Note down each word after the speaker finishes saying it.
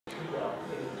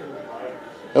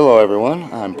Hello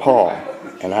everyone, I'm Paul,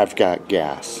 and I've got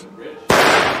gas.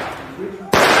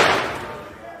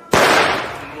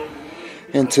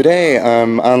 And today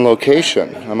I'm on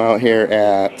location. I'm out here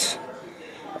at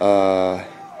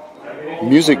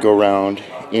Music Go Round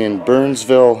in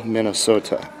Burnsville,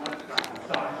 Minnesota.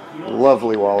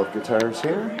 Lovely wall of guitars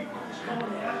here.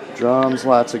 Drums,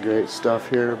 lots of great stuff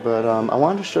here, but I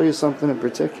wanted to show you something in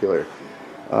particular.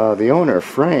 The owner,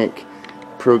 Frank,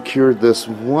 procured this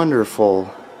wonderful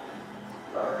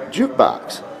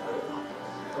jukebox.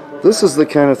 This is the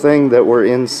kind of thing that were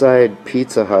inside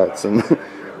Pizza Huts and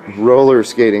roller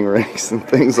skating rinks and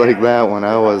things like that when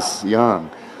I was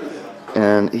young.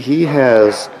 And he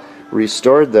has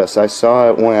restored this. I saw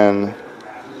it when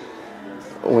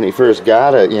he first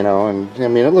got it, you know, and I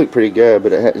mean it looked pretty good,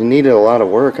 but it needed a lot of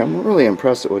work. I'm really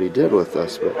impressed at what he did with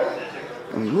this. But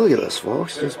I mean, look at this,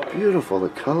 folks. Just beautiful. The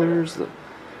colors, the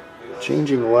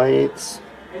changing lights.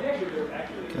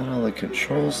 Got all the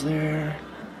controls there.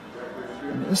 I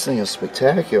mean, this thing is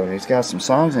spectacular. He's got some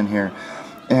songs in here,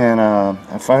 and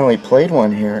I finally played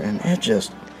one here, and it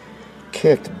just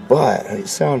kicked butt. It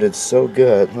sounded so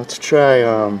good. Let's try.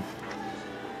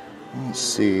 Let's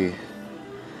see.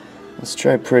 Let's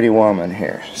try Pretty Woman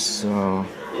here. So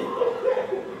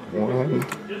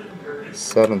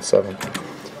 177.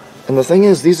 And the thing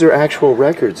is, these are actual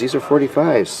records. These are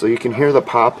 45s, so you can hear the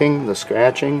popping, the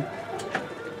scratching.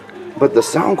 But the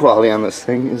sound quality on this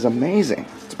thing is amazing.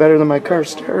 It's better than my car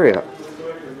stereo.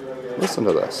 Listen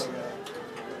to this.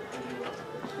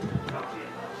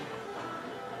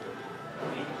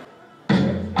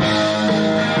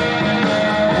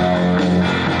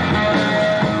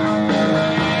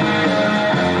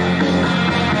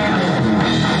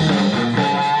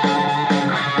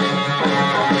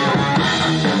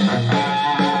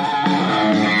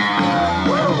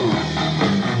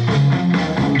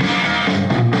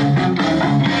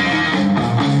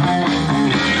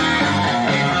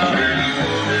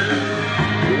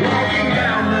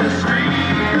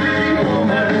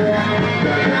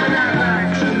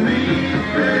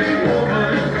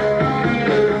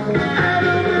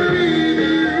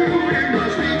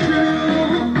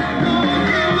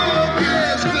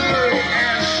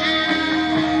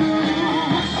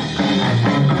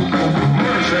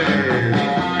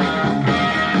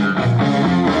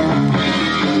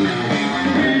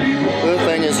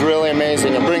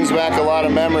 It brings back a lot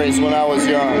of memories when I was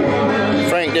young.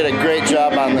 Frank did a great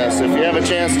job on this. If you have a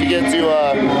chance to get to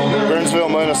Burnsville,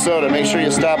 Minnesota, make sure you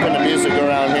stop into Music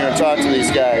around here and talk to these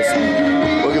guys.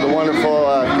 Look at the wonderful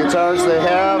guitars they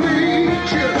have,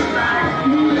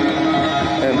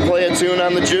 and play a tune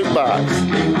on the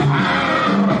jukebox.